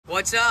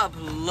What's up?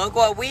 Look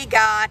what we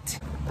got.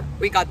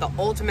 We got the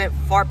ultimate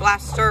fart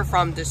blaster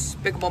from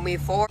Despicable Me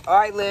 4. All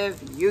right,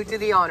 Liv, you do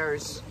the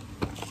honors.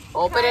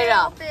 Open it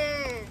up. Open.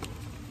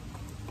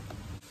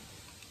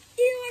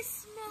 Ew, I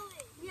smell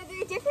it. Yeah,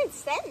 they're different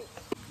scents.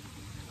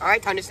 All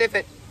right, time to sniff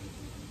it.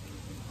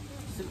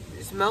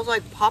 It smells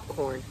like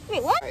popcorn.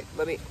 Wait, what? All right,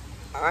 let me.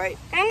 All right.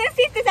 I'm gonna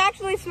see if this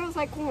actually smells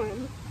like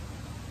corn.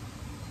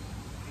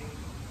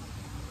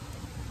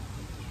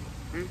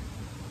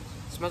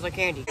 Smells like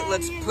candy.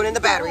 Let's put in the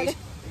batteries.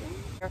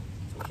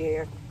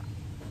 Here.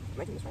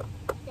 Am I doing this right?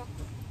 Yeah.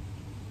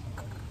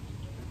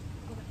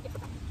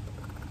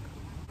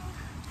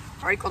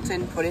 All right,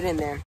 Colton, put it in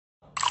there.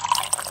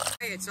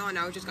 Hey, it's on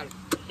now. We just gotta.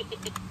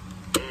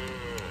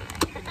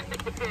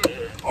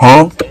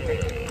 Huh?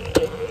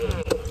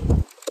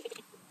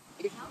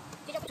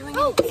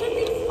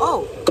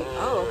 Oh.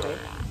 Oh, okay.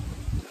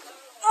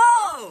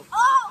 Oh!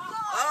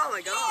 Oh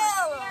my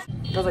god.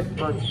 Smells like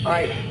burnt.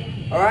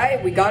 All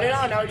right, we got it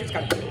on. Now we just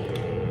gotta.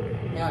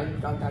 Now you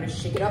gotta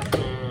shake it up.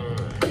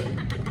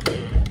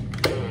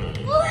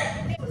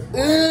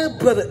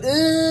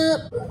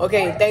 Brother.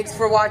 Okay, thanks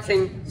for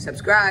watching.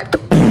 Subscribe.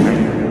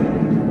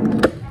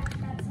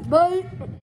 Bye.